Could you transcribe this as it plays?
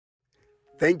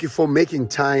Thank you for making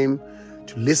time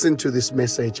to listen to this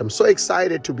message. I'm so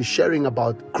excited to be sharing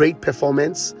about great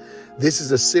performance. This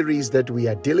is a series that we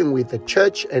are dealing with at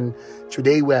church, and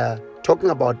today we're talking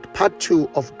about part 2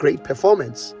 of great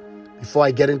performance. Before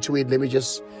I get into it, let me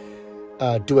just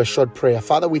do a short prayer.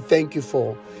 Father, we thank you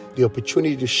for the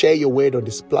opportunity to share your word on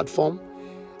this platform.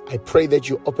 I pray that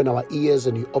you open our ears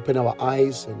and you open our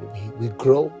eyes and we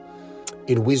grow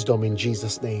in wisdom in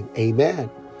Jesus' name. Amen.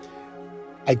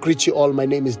 I greet you all. My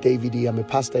name is David-Dee. I'm a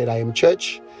pastor at I Am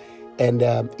Church, and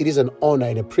it is an honor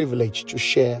and a privilege to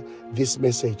share this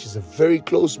message. It's a very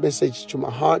close message to my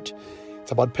heart.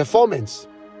 It's about performance.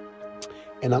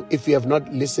 And if you have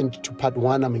not listened to part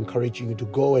 1, I'm encouraging you to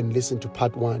go and listen to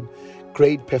part 1.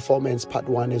 Great performance, part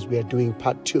 1, as we are doing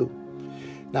part 2.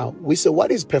 Now, we say,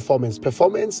 what is performance?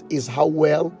 Performance is how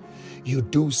well you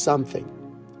do something.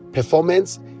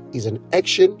 Performance is an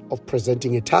action of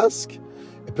presenting a task.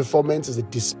 A performance is a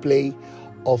display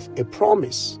of a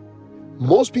promise.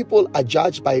 Most people are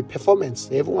judged by performance.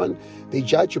 Everyone, they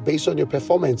judge you based on your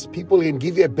performance. People can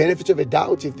give you a benefit of a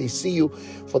doubt if they see you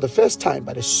for the first time.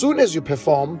 But as soon as you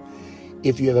perform,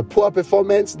 if you have a poor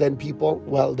performance, then people,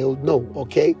 well, they'll know,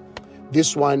 okay,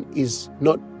 this one is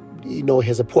not,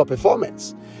 has a poor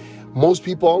performance. Most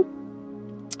people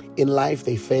in life,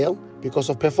 they fail because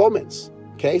of performance.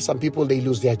 Okay, some people, they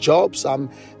lose their jobs, some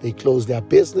they close their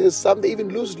business, some they even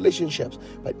lose relationships.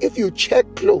 But if you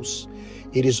check close,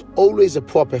 it is always a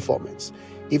poor performance.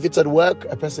 If it's at work,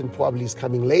 a person probably is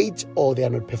coming late or they are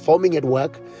not performing at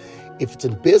work. If it's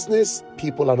in business,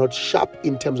 people are not sharp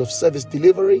in terms of service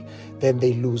delivery, then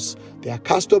they lose their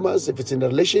customers. If it's in a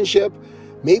relationship,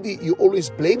 maybe you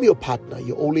always blame your partner,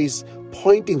 you're always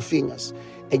pointing fingers,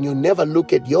 and you never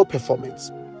look at your performance.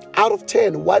 Out of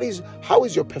 10, how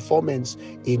is your performance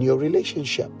in your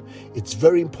relationship? It's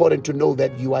very important to know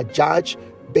that you are judged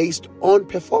based on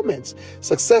performance.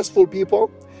 Successful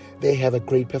people, they have a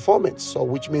great performance, so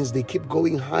which means they keep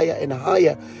going higher and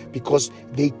higher because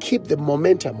they keep the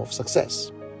momentum of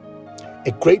success.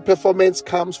 A great performance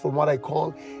comes from what I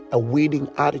call a winning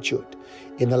attitude.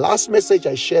 In the last message,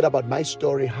 I shared about my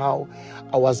story, how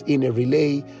I was in a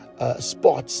relay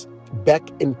sports back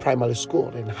in primary school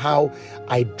and how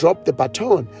I dropped the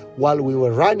baton while we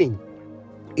were running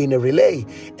in a relay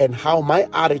and how my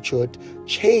attitude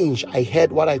changed. I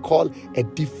had what I call a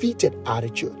defeated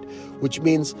attitude, which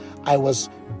means I was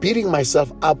beating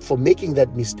myself up for making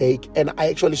that mistake, and I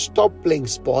actually stopped playing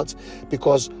sports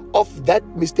because of that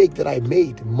mistake that I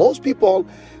made. Most people,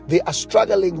 they are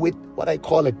struggling with what I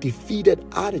call a defeated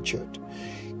attitude.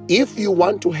 If you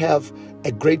want to have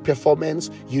a great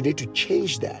performance, you need to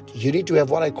change that. You need to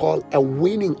have what I call a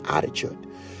winning attitude.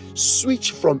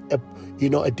 Switch from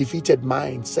a defeated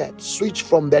mindset. Switch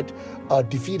from that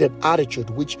defeated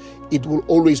attitude, which it will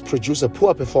always produce a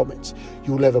poor performance.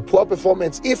 You will have a poor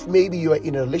performance if maybe you are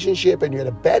in a relationship and you had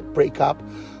a bad breakup.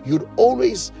 You'd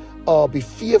always be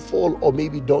fearful, or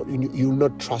maybe you'll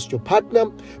not trust your partner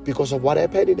because of what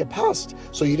happened in the past.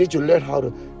 So you need to learn how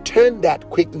to turn that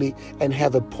quickly and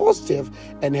have a positive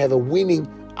and have a winning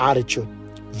attitude.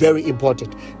 Very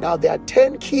important. Now, there are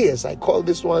 10 keys. I call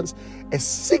these ones a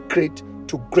secret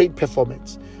to great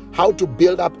performance. How to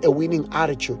build up a winning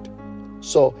attitude.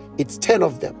 So it's 10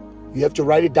 of them. You have to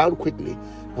write it down quickly.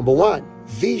 Number 1,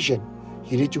 vision.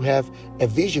 You need to have a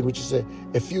vision, which is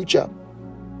a future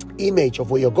image of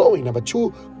where you're going. Number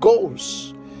 2,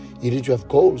 goals. You need to have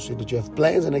goals. You need to have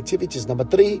plans and activities. Number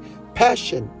 3,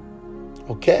 passion.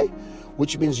 Okay?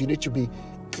 Which means you need to be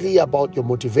clear about your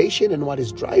motivation and what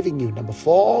is driving you. Number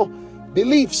 4,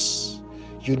 beliefs.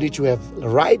 You need to have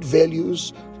right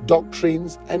values,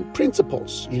 doctrines, and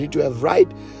principles. You need to have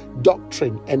right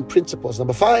doctrine and principles.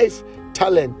 Number 5,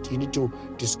 talent. You need to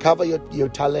discover your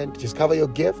talent, discover your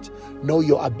gift, know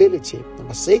your ability.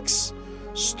 Number 6,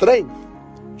 strength.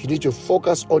 You need to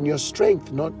focus on your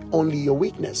strength, not only your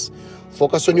weakness.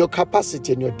 Focus on your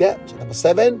capacity and your depth. Number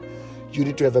 7, you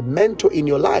need to have a mentor in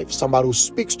your life, somebody who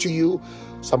speaks to you,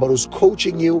 somebody who's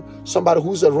coaching you, somebody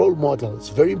who's a role model. It's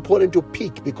very important to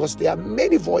pick because there are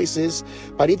many voices,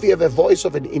 but if you have a voice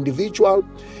of an individual,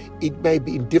 it may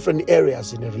be in different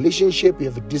areas. In a relationship, you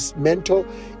have this mentor.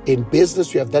 In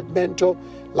business, you have that mentor.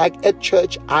 Like at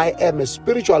church, I am a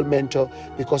spiritual mentor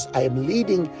because I am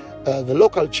leading the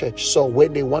local church. So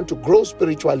when they want to grow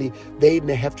spiritually, they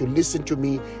have to listen to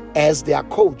me as their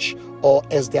coach or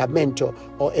as their mentor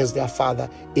or as their father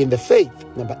in the faith.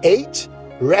 Number 8,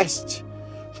 rest.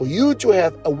 For you to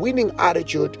have a winning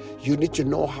attitude, you need to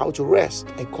know how to rest.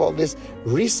 I call this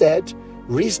reset,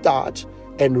 restart,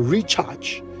 and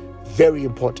recharge. Very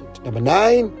important. Number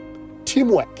 9,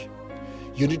 teamwork.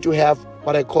 You need to have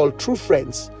what I call true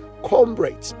friends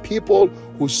comrades, people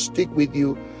who stick with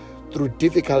you through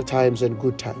difficult times and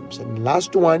good times. And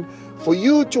last one, for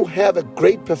you to have a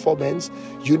great performance,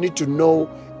 you need to know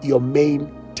your main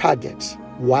target.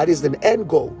 What is an end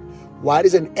goal? What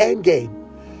is an end game?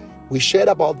 We shared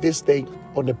about this thing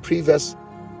on the previous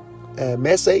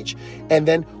message, and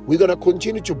then we're going to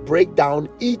continue to break down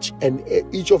each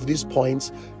of these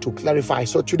points to clarify.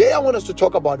 So today I want us to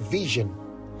talk about vision.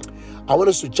 I want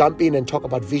us to jump in and talk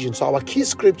about vision. So our key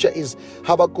scripture is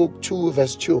Habakkuk 2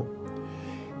 verse 2.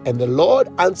 And the Lord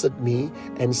answered me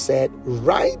and said,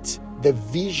 write the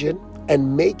vision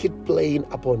and make it plain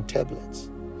upon tablets,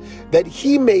 that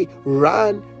he may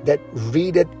run that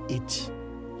readeth it.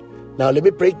 Now let me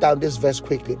break down this verse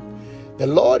quickly. The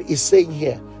Lord is saying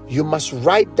here, you must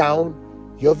write down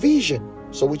your vision.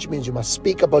 So which means you must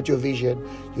speak about your vision,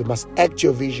 you must act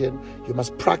your vision, you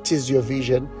must practice your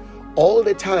vision all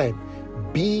the time.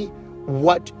 Be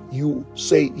what you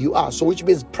say you are. So which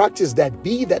means practice that,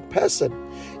 be that person.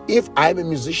 If I'm a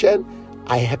musician,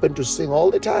 I happen to sing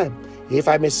all the time. If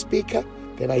I'm a speaker,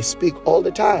 then I speak all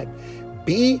the time.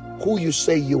 Be who you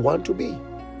say you want to be.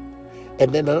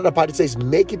 And then another part, it says,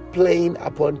 make it plain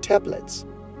upon tablets.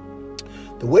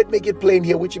 The word make it plain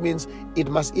here, which means it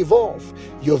must evolve.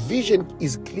 Your vision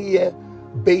is clear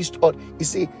based on, you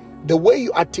see, the way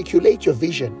you articulate your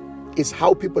vision is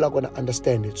how people are going to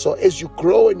understand it. So as you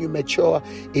grow and you mature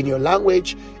in your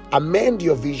language, amend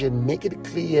your vision, make it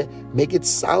clear, make it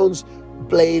sound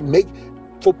plain,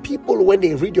 for people when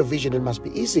they read your vision, it must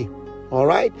be easy. All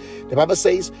right. The Bible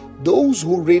says those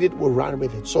who read it will run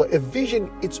with it. So a vision,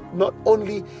 it's not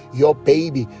only your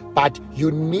baby, but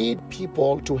you need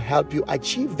people to help you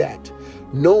achieve that.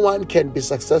 No one can be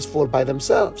successful by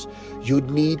themselves. You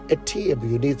need a team.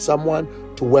 You need someone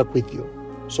to work with you.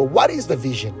 So what is the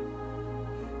vision?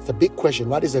 It's a big question.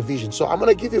 What is a vision? So I'm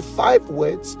going to give you 5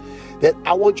 words that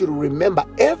I want you to remember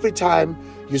every time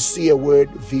you see a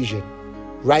word vision.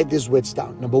 Write these words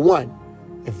down. Number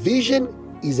 1, a vision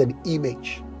is an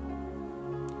image.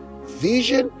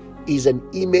 Vision is an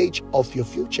image of your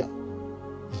future.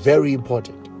 Very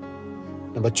important.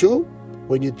 Number 2,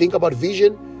 when you think about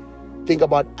vision, think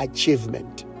about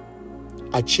achievement.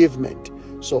 Achievement.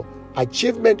 So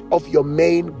achievement of your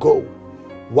main goal.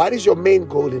 What is your main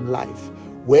goal in life?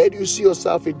 Where do you see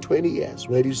yourself in 20 years?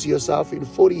 Where do you see yourself in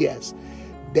 40 years?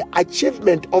 The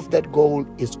achievement of that goal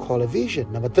is called a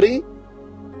vision. Number 3,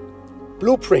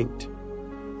 blueprint.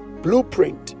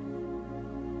 Blueprint.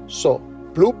 So,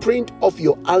 blueprint of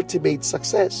your ultimate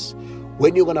success.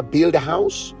 When you're going to build a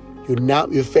house,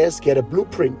 you first get a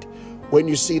blueprint. When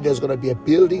you see there's going to be a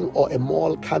building or a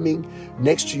mall coming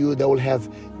next to you, they will have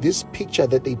this picture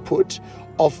that they put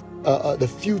of the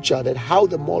future, that how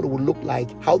the mall would look like,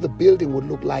 how the building would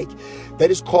look like. That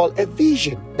is called a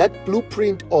vision. That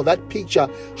blueprint or that picture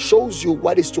shows you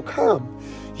what is to come.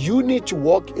 You need to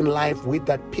walk in life with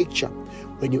that picture.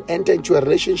 When you enter into a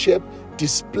relationship,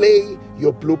 display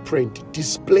your blueprint,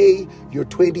 display your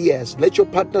 20 years. Let your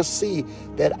partner see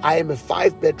that I am a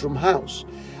 5-bedroom house.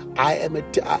 I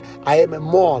am a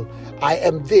mall. I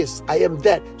am this, I am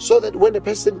that. So that when the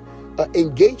person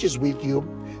engages with you,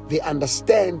 they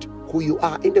understand who you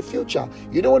are in the future.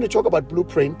 You know, when you talk about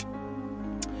blueprint,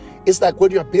 it's like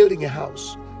when you're building a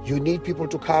house. You need people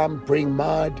to come, bring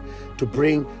mud, to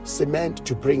bring cement,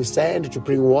 to bring sand, to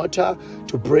bring water,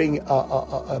 to bring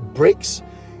bricks.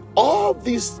 All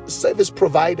these service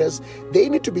providers, they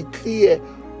need to be clear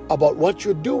about what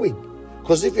you're doing.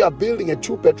 Because if you are building a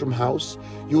 2-bedroom house,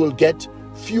 you will get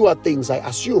fewer things, I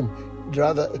assume,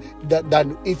 rather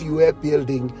than if you were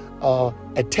building a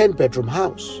 10-bedroom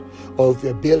house, or if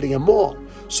you're building a mall.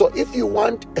 So if you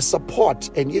want a support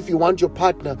and if you want your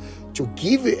partner to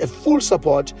give you a full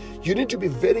support, you need to be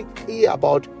very clear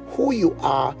about who you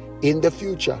are in the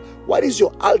future. What is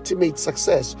your ultimate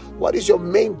success? What is your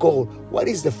main goal? What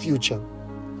is the future?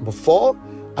 Number 4,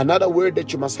 another word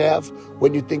that you must have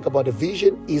when you think about a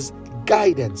vision is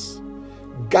guidance.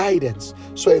 Guidance.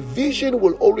 So a vision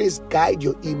will always guide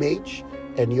your image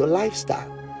and your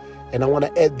lifestyle. And I want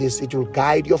to add this, it will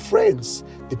guide your friends,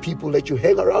 the people that you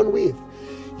hang around with.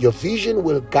 Your vision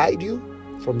will guide you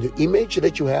from the image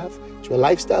that you have to a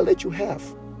lifestyle that you have.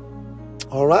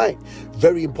 All right.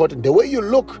 Very important. The way you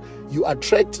look, you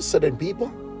attract certain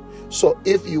people. So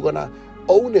if you're going to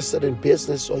own a certain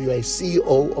business or you're a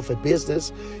CEO of a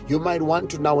business, you might want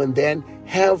to now and then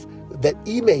have that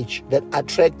image that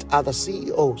attract other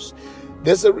CEOs.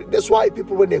 That's why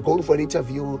people, when they're going for an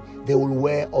interview, they will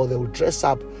wear or they will dress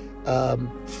up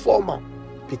formal,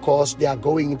 because they are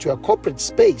going into a corporate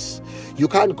space. You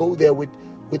can't go there with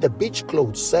the beach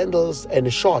clothes, sandals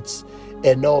and shorts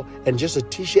and just a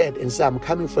t-shirt and say, I'm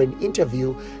coming for an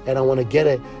interview and I want to get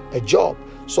a job.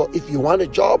 So if you want a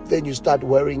job, then you start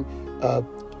wearing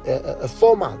a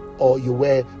formal, or you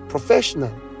wear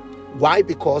professional. Why?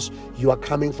 Because you are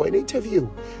coming for an interview.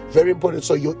 Very important.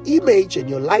 So your image and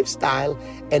your lifestyle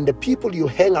and the people you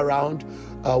hang around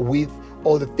with,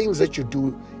 or the things that you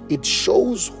do, it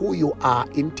shows who you are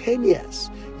in 10 years.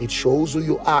 It shows who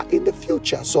you are in the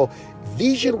future. So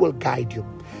vision will guide you.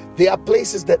 There are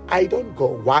places that I don't go.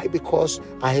 Why? Because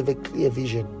I have a clear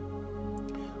vision.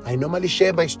 I normally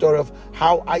share my story of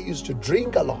how I used to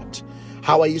drink a lot,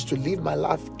 how I used to live my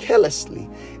life carelessly.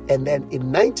 And then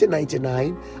in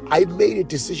 1999, I made a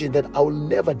decision that I will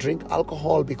never drink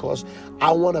alcohol because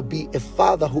I want to be a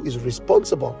father who is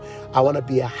responsible. I want to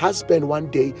be a husband one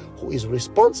day who is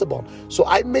responsible. So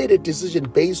I made a decision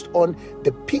based on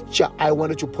the picture I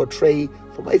wanted to portray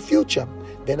for my future.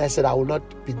 Then I said, I will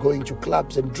not be going to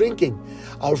clubs and drinking.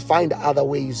 I'll find other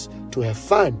ways to have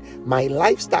fun. My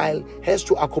lifestyle has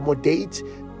to accommodate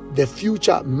the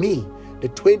future me, the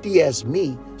 20 years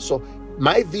me. So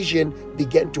my vision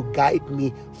began to guide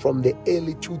me from the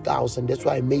early 2000s. That's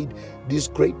why I made this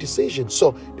great decision.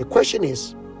 So the question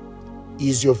is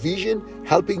your vision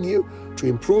helping you to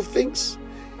improve things?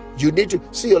 You need to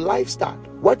see your lifestyle,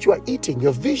 what you are eating.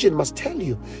 Your vision must tell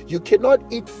you. You cannot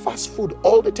eat fast food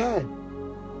all the time.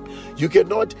 You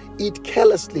cannot eat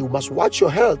carelessly. You must watch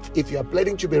your health. If you are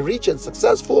planning to be rich and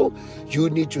successful, you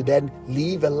need to then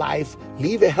live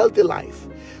a healthy life.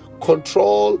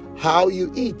 Control how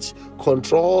you eat.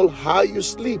 Control how you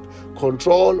sleep.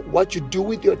 Control what you do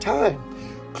with your time.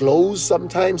 Close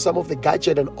sometimes some of the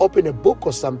gadget and open a book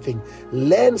or something.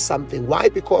 Learn something. Why?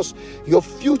 Because your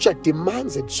future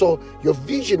demands it. So your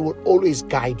vision will always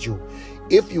guide you.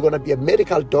 If you're going to be a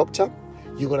medical doctor,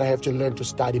 you're going to have to learn to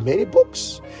study many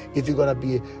books. If you're going to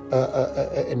be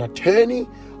an attorney,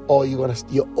 or you're going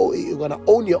to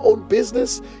own your own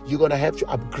business, you're going to have to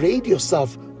upgrade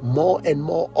yourself more and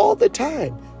more all the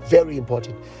time. Very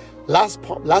important. Last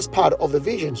part of the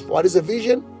vision. What is a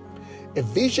vision? A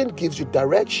vision gives you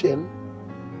direction,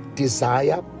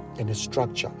 desire, and a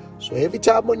structure. So every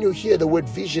time when you hear the word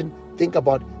vision, think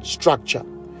about structure.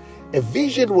 A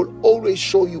vision will always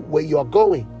show you where you are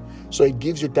going. So it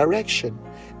gives you direction.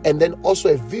 And then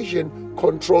also a vision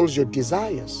controls your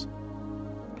desires.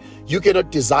 You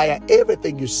cannot desire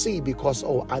everything you see because,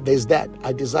 there's that.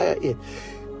 I desire it.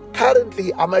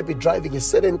 Currently, I might be driving a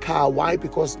certain car. Why?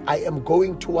 Because I am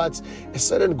going towards a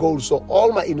certain goal. So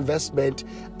all my investment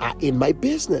are in my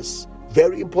business.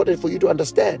 Very important for you to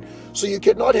understand. So you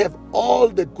cannot have all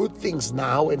the good things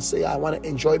now and say, I want to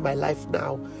enjoy my life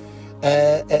now.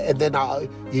 And then,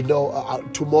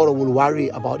 tomorrow will worry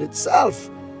about itself.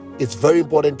 It's very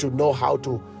important to know how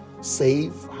to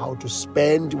save, how to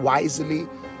spend wisely,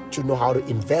 to know how to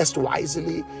invest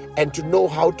wisely, and to know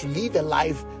how to live a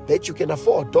life that you can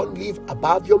afford. Don't live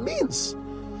above your means.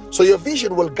 So your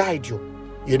vision will guide you.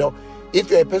 If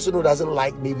you're a person who doesn't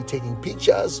like maybe taking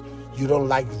pictures, you don't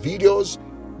like videos,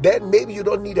 then maybe you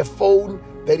don't need a phone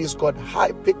that is got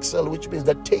high pixel, which means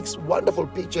that takes wonderful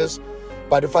pictures.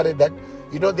 But the fact that,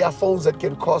 there are phones that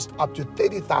can cost up to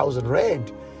 30,000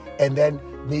 Rand. And then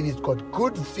maybe it's got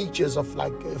good features of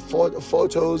like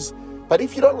photos. But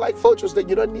if you don't like photos, then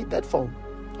you don't need that phone.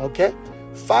 Okay?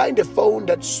 Find a phone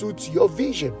that suits your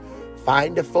vision.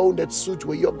 Find a phone that suits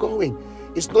where you're going.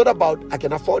 It's not about, I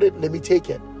can afford it, let me take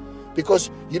it.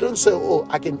 Because you don't say,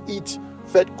 I can eat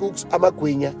fat cooks,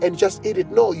 amagwinya, and just eat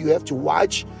it. No, you have to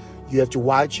watch. You have to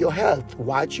watch your health,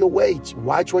 watch your weight,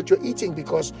 watch what you're eating,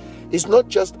 because it's not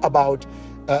just about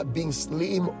being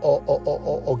slim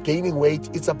or gaining weight.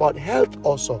 It's about health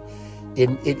also.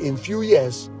 In few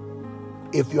years,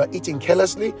 if you are eating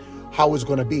carelessly, how it's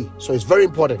going to be. So it's very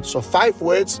important. So 5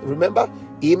 words, remember: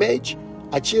 image,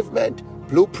 achievement,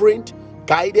 blueprint,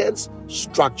 guidance,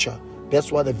 structure.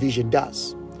 That's what the vision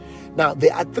does. Now,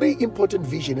 there are 3 important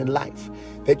visions in life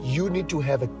that you need to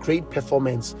have a great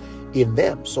performance in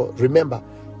them. So remember,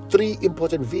 3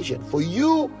 important visions. For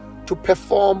you to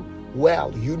perform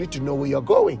well, you need to know where you're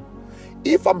going.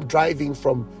 If I'm driving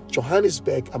from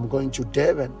Johannesburg, I'm going to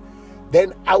Durban,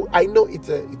 then I know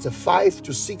it's a 5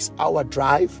 to 6 hour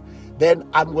drive. Then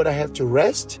I'm going to have to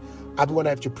rest. I'm going to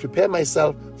have to prepare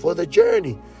myself for the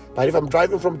journey. But if I'm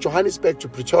driving from Johannesburg to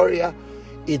Pretoria,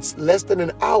 it's less than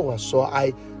an hour. So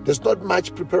there's not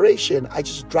much preparation. I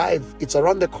just drive. It's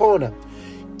around the corner.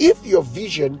 If your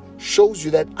vision shows you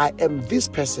that I am this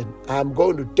person, I'm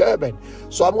going to Durban,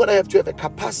 so I'm going to have a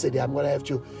capacity. I'm going to have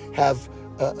to have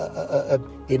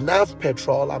enough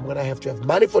petrol. I'm going to have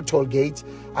money for toll gates.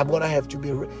 I'm going to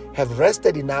have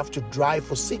rested enough to drive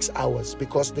for 6 hours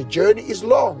because the journey is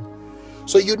long.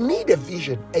 So you need a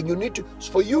vision, and you need to,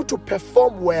 for you to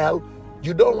perform well,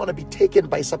 you don't want to be taken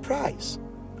by surprise.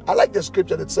 I like the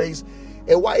scripture that says,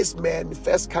 a wise man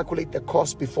first calculate the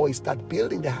cost before he starts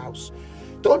building the house.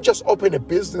 Don't just open a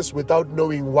business without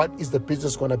knowing what is the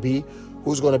business going to be,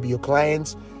 who's going to be your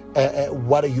clients,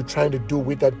 what are you trying to do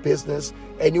with that business.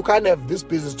 And you can't have this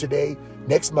business today,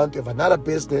 next month you have another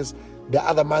business, the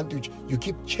other month you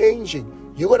keep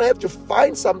changing. You're going to have to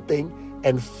find something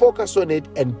and focus on it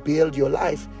and build your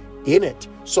life in it.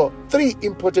 So 3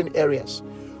 important areas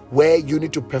where you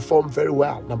need to perform very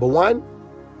well. Number 1,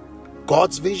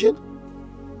 God's vision,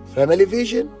 family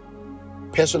vision,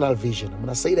 personal vision. I'm going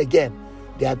to say it again.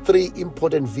 There are 3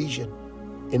 important visions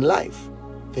in life.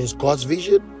 There's God's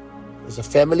vision, there's a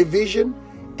family vision,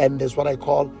 and there's what I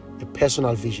call a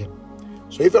personal vision.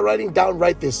 So if you're writing down,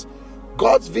 write this.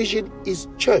 God's vision is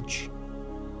church.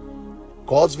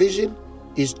 God's vision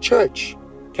is church.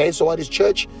 Okay, so what is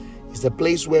church? It's the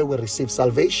place where we receive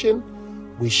salvation,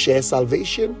 we share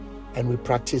salvation, and we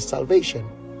practice salvation.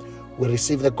 We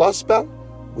receive the gospel,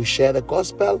 we share the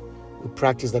gospel, we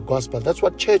practice the gospel. That's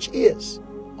what church is.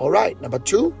 All right. Number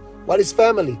 2, what is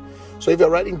family? So if you're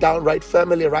writing down, write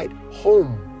family, write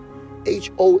home.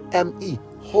 Home,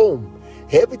 home.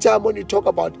 Every time when you talk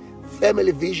about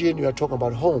family vision, you are talking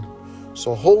about home.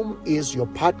 So home is your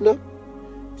partner,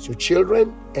 it's your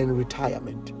children, and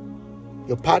retirement.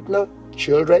 Your partner,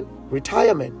 children,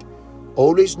 retirement.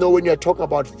 Always know when you're talking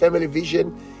about family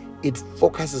vision, it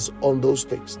focuses on those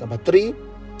things. Number 3,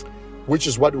 which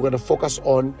is what we're going to focus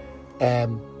on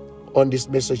this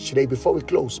message today before we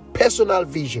close. Personal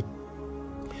vision.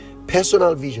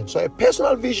 Personal vision. So a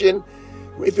personal vision,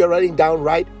 if you're writing down,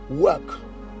 write work.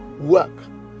 Work.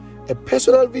 A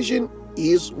personal vision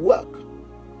is work.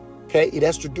 Okay, it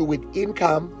has to do with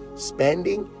income,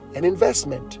 spending, and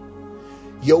investment.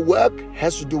 Your work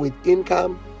has to do with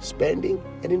income, spending,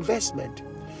 and investment.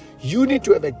 You need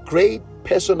to have a great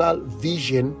personal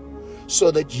vision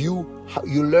so that you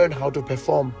learn how to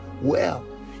perform well.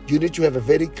 You need to have a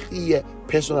very clear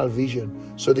personal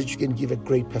vision so that you can give a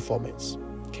great performance.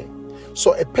 Okay.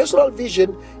 So a personal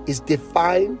vision is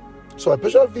defined. So a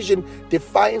personal vision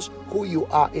defines who you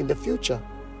are in the future.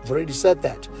 I've already said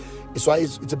that. It's why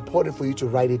it's important for you to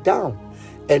write it down.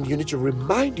 And you need to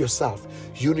remind yourself.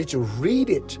 You need to read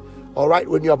it. All right.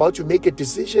 When you're about to make a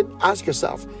decision, ask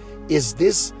yourself, is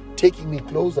this taking me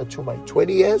closer to my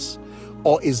 20 years?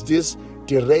 Or is this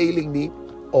derailing me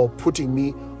or putting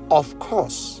me off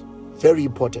course? Very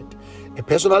important. A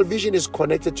personal vision is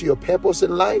connected to your purpose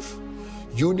in life.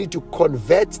 You need to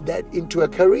convert that into a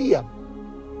career.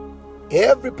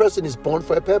 Every person is born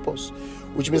for a purpose,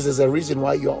 which means there's a reason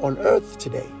why you're on earth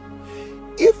today.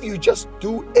 If you just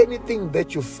do anything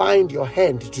that you find your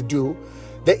hand to do,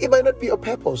 then it might not be your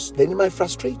purpose. Then it might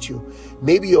frustrate you.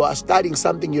 Maybe you are studying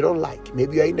something you don't like.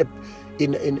 Maybe you're in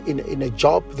a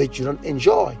job that you don't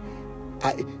enjoy.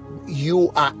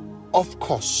 You are off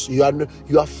course. You are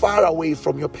far away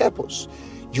from your purpose.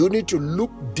 You need to look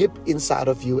deep inside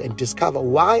of you and discover,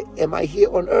 why am I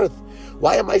here on earth?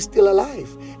 Why am I still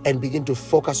alive? And begin to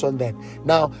focus on that.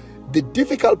 Now, the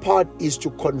difficult part is to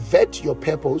convert your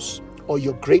purpose or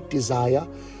your great desire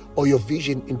or your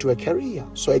vision into a career.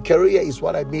 So a career is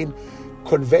what I mean,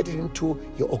 convert it into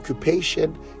your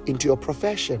occupation, into your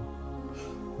profession.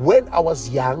 When I was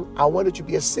young, I wanted to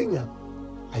be a singer.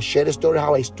 I shared a story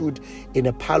how I stood in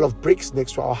a pile of bricks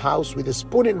next to our house with a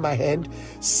spoon in my hand,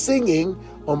 singing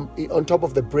on top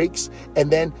of the bricks, and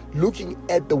then looking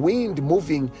at the wind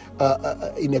moving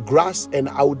in the grass, and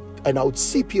I would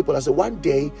see people. I said, one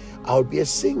day I'll be a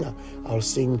singer. I'll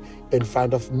sing in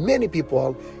front of many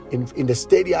people in the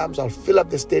stadiums. I'll fill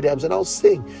up the stadiums and I'll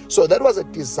sing. So that was a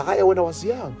desire when I was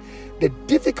young. The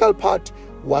difficult part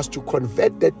was to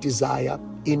convert that desire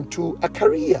into a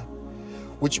career,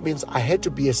 which means I had to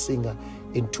be a singer.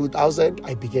 In 2000,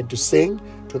 I began to sing.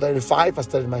 2005, I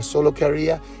started my solo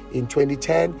career. In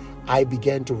 2010, I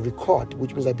began to record,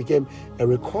 which means I became a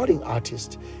recording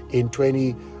artist. In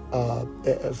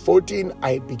 2014,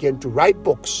 I began to write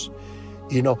books.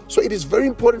 So it is very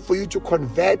important for you to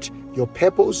convert your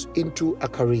purpose into a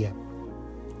career.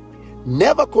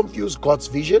 Never confuse God's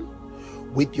vision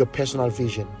with your personal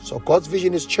vision. So God's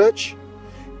vision is church,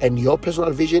 and your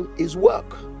personal vision is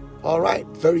work. All right,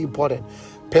 very important.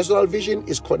 Personal vision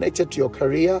is connected to your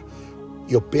career,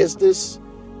 your business,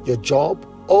 your job,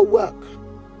 or work.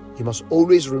 You must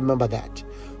always remember that.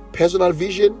 Personal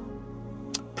vision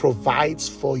provides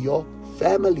for your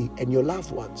family and your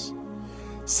loved ones.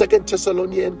 2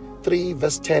 Thessalonians 3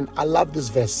 verse 10. I love this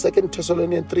verse. 2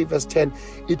 Thessalonians 3 verse 10.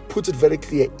 It puts it very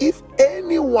clear. If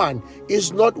anyone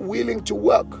is not willing to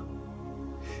work,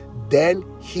 then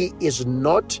he is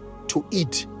not to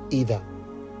eat either.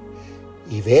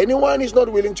 If anyone is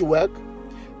not willing to work,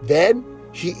 then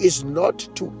he is not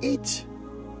to eat.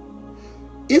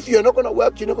 If you're not going to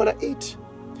work, you're not going to eat.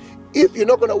 If you're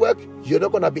not going to work, you're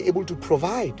not going to be able to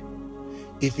provide.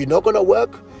 If you're not going to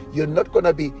work, you're not going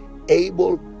to be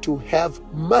able to have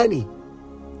money.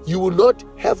 You will not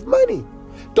have money.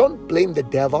 Don't blame the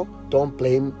devil. Don't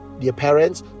blame your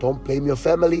parents. Don't blame your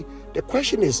family. The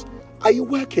question is, are you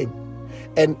working?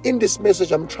 And in this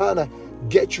message, I'm trying to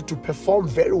get you to perform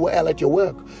very well at your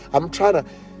work. I'm trying to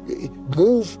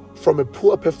move from a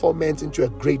poor performance into a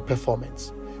great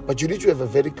performance. But you need to have a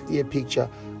very clear picture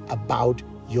about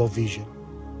your vision.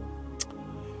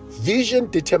 Vision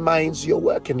determines your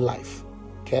work in life.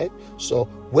 Okay? So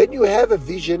when you have a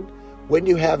vision, when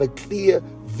you have a clear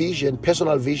vision,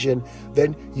 personal vision,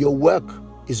 then your work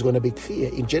is going to be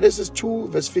clear. In Genesis 2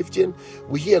 verse 15,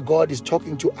 we hear God is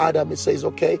talking to Adam. It says,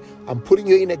 okay, I'm putting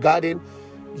you in a garden.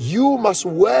 You must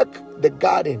work the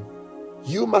garden.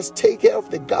 You must take care of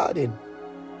the garden.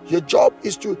 Your job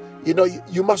is to,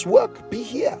 you must work, be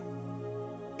here.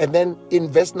 And then in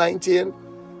verse 19,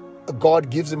 God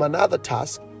gives him another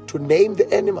task to name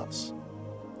the animals.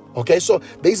 Okay, so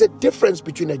there's a difference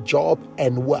between a job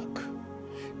and work.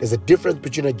 There's a difference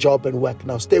between a job and work.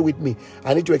 Now stay with me.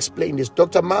 I need to explain this.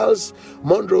 Dr. Miles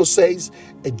Monroe says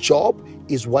a job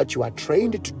is what you are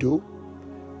trained to do,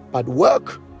 but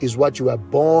work is what you are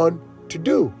born to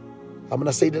do. I'm going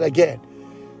to say that again.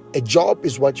 A job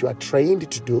is what you are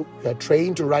trained to do. You are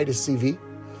trained to write a CV,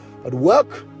 but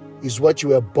work is what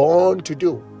you are born to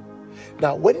do.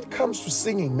 Now, when it comes to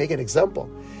singing, make an example.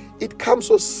 It comes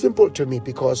so simple to me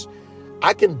because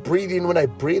I can breathe in. When I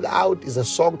breathe out, is a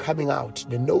song coming out.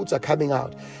 The notes are coming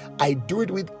out. I do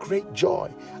it with great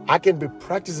joy. I can be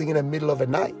practicing in the middle of the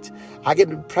night. I can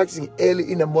be practicing early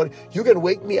in the morning. You can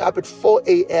wake me up at 4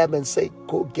 a.m. and say,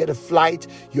 go get a flight.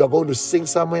 You are going to sing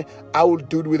somewhere. I will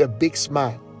do it with a big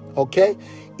smile. Okay?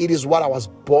 It is what I was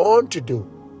born to do.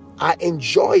 I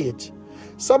enjoy it.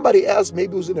 Somebody else,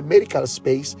 maybe who's in the medical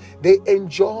space, they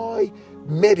enjoy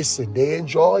medicine. They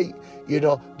enjoy,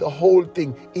 the whole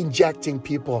thing, injecting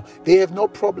people. They have no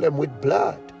problem with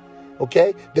blood.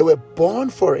 Okay? They were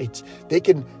born for it. They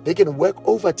can work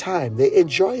overtime. They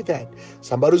enjoy that.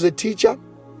 Somebody who's a teacher,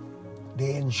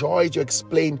 they enjoy to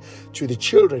explain to the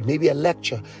children, maybe a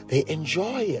lecture. They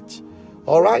enjoy it.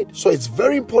 All right? So it's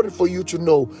very important for you to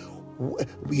know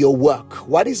your work.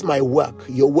 What is my work?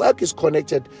 Your work is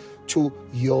connected to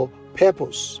your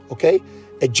purpose. Okay?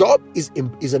 A job is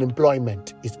an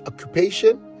employment. It's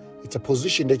occupation. It's a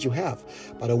position that you have.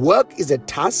 But a work is a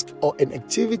task or an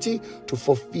activity to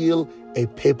fulfill a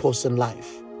purpose in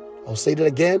life. I'll say that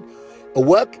again. A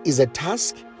work is a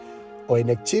task or an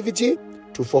activity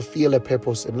to fulfill a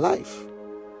purpose in life.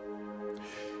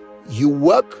 You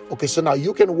work. Okay, so now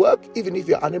you can work even if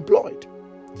you're unemployed.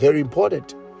 Very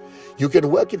important. You can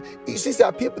work. You see, there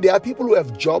are people who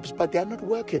have jobs, but they are not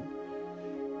working.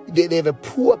 They have a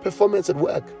poor performance at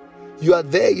work. You are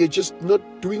there, you're just not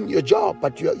doing your job,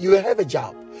 but you have a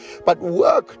job. But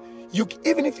work,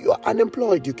 even if you are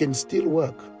unemployed, you can still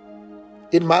work.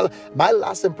 In my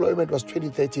last employment was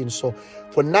 2013, so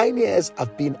for 9 years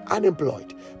I've been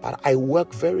unemployed, but I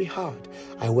work very hard.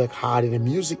 I work hard in the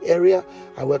music area.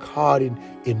 I work hard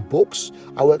in books.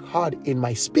 I work hard in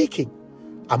my speaking.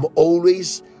 I'm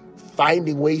always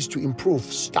finding ways to improve,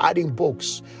 studying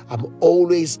books. I'm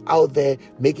always out there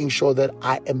making sure that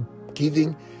I am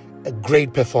giving a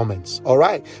great performance. All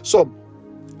right. So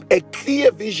a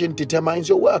clear vision determines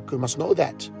your work. You must know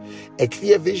that. A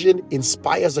clear vision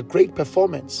inspires a great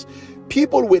performance.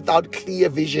 People without clear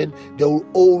vision, they will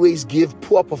always give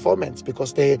poor performance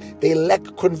because they lack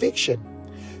conviction.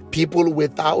 People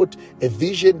without a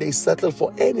vision, they settle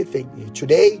for anything.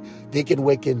 Today, they can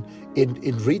work in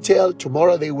retail.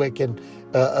 Tomorrow, they work in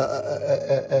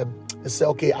say,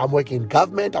 okay, I'm working in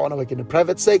government. I want to work in the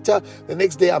private sector. The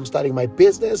next day, I'm starting my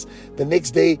business. The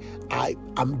next day,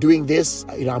 I'm doing this.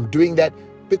 I'm doing that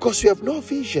because you have no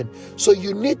vision. So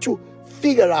you need to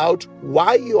figure out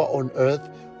why you are on earth.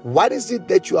 What is it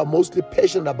that you are mostly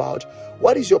passionate about?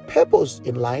 What is your purpose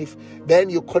in life?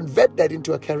 Then you convert that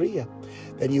into a career.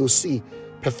 Then you'll see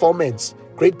performance,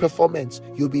 great performance.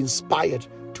 You'll be inspired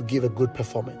to give a good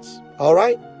performance. All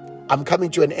right? I'm coming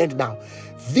to an end now.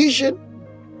 Vision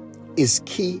is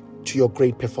key to your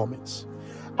great performance.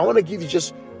 I want to give you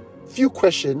just a few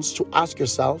questions to ask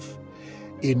yourself,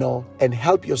 and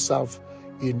help yourself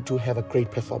to have a great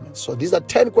performance. So these are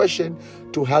 10 questions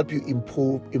to help you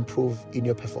improve in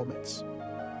your performance.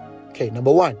 Okay,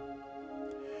 number 1.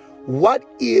 What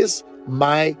is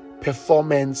my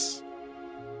performance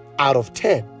out of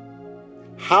 10?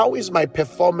 How is my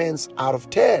performance out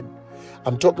of 10?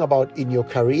 I'm talking about in your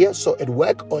career, so at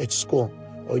work or at school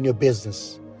or in your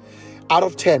business. Out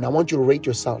of 10, I want you to rate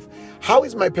yourself. How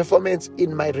is my performance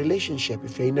in my relationship?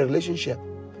 If you're in a relationship,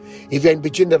 if you're in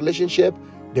between the relationship,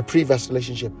 the previous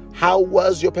relationship, how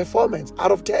was your performance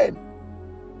out of 10?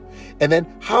 And then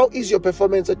how is your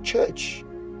performance at church?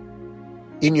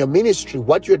 In your ministry,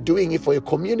 what you're doing for your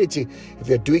community, if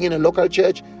you're doing in a local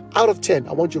church, out of 10,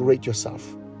 I want you to rate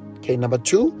yourself. Okay, number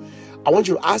 2, I want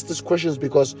you to ask these questions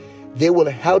because they will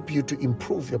help you to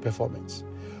improve your performance.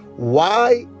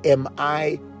 Why am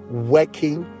I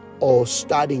working or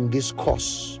studying this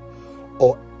course?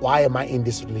 Or why am I in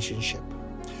this relationship?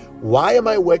 Why am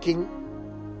I working?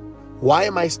 Why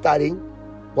am I studying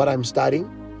what I'm studying?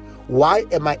 Why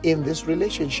am I in this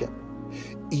relationship?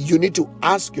 You need to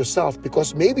ask yourself,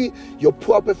 because maybe your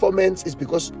poor performance is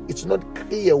because it's not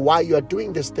clear why you are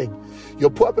doing this thing. Your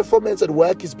poor performance at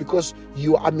work is because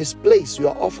you are misplaced, you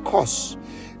are off course.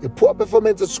 Your poor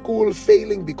performance at school,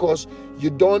 failing because you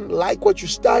don't like what you're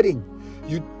studying.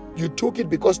 You took it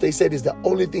because they said it's the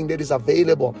only thing that is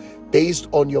available based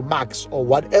on your marks or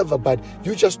whatever, but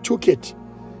you just took it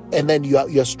and then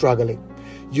you're struggling.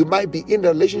 You might be in a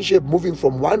relationship, moving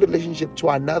from one relationship to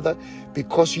another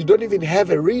because you don't even have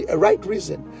a right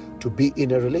reason to be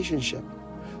in a relationship.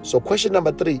 So question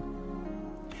number 3,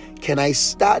 can I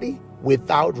study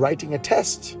without writing a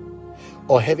test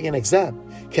or having an exam?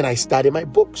 Can I study my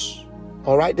books?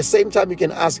 All right. The same time you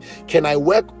can ask, can I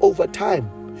work overtime?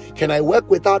 Can I work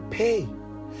without pay?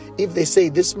 If they say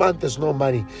this month there's no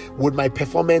money, would my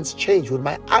performance change? Would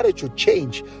my attitude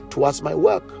change towards my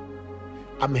work?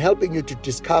 I'm helping you to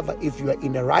discover if you are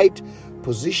in the right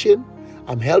position.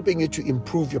 I'm helping you to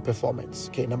improve your performance.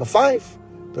 Okay, number 5,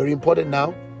 very important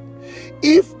now.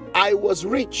 If I was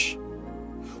rich,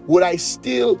 would I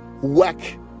still work?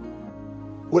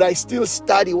 Would I still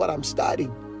study what I'm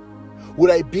studying? Would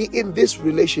I be in this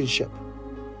relationship?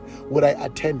 Would I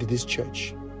attend this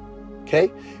church?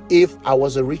 Okay, if I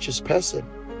was the richest person,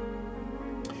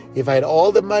 if I had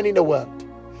all the money in the world,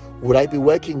 would I be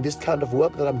working this kind of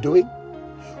work that I'm doing?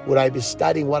 Would I be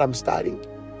studying what I'm studying?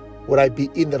 Would I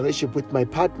be in the relationship with my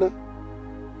partner?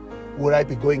 Would I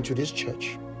be going to this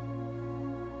church?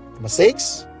 Number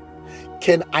 6,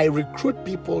 can I recruit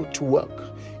people to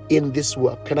work in this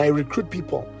work? Can I recruit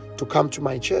people to come to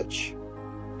my church?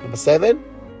 Number 7,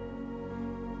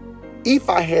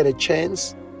 if I had a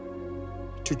chance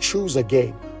to choose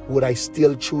again, would I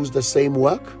still choose the same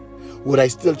work? Would I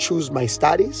still choose my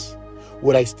studies?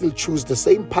 Would I still choose the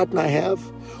same partner I have?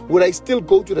 Would I still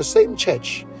go to the same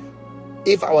church?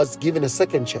 If I was given a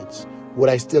second chance, would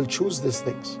I still choose these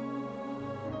things?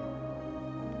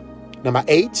 Number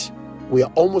 8, we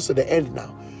are almost at the end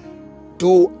now.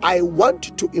 Do I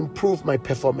want to improve my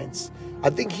performance?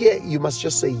 I think here you must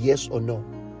just say yes or no.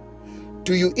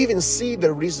 Do you even see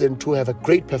the reason to have a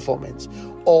great performance?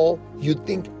 Or you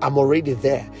think I'm already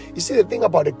there? You see, the thing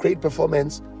about a great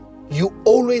performance, you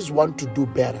always want to do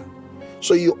better.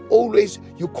 So you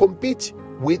compete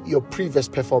with your previous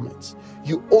performance.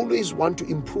 You always want to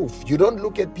improve. You don't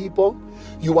look at people,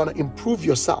 you want to improve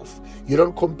yourself. You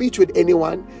don't compete with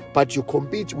anyone, but you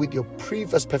compete with your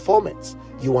previous performance.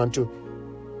 You want to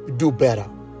do better.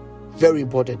 Very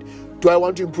important. Do I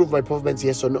want to improve my performance?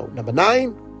 Yes or no? Number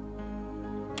 9,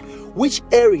 which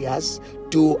areas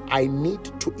do I need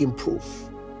to improve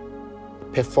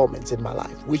performance in my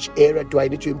life? Which area do I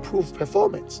need to improve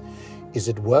performance? Is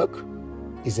it work?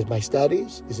 Is it my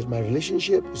studies? Is it my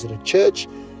relationship? Is it a church?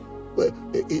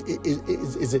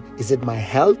 Is it my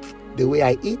health, the way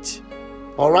I eat?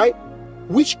 All right.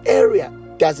 Which area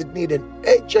does it need an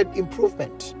urgent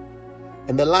improvement?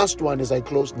 And the last one, as I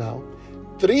close now,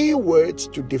 3 words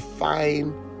to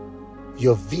define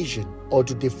your vision or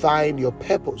to define your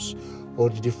purpose or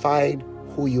to define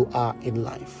who you are in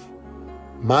life.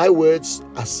 My words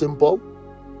are simple: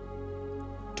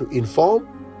 to inform,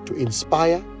 to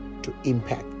inspire, to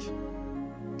impact.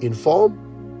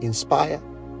 Inform, inspire,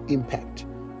 impact.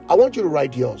 I want you to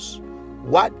write yours.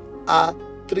 What are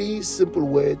 3 simple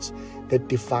words that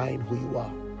define who you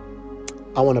are?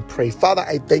 I want to pray. Father,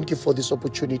 I thank you for this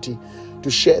opportunity to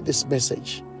share this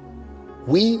message.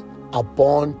 We are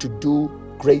born to do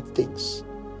great things,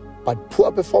 but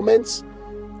poor performance,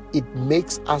 it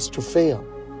makes us to fail.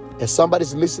 As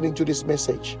somebody's listening to this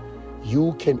message,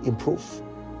 you can improve.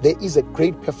 There is a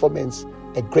great performance,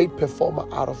 a great performer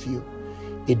out of you.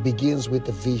 It begins with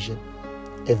a vision,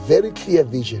 a very clear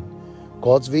vision.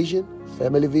 God's vision,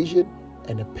 family vision,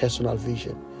 and a personal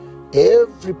vision.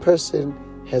 Every person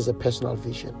has a personal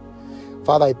vision.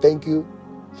 Father, I thank you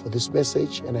for this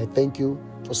message, and I thank you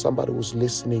for for somebody who's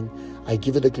listening. I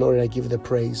give you the glory, I give you the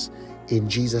praise in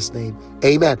Jesus' name.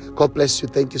 Amen. God bless you.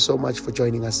 Thank you so much for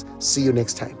joining us. See you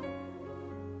next time.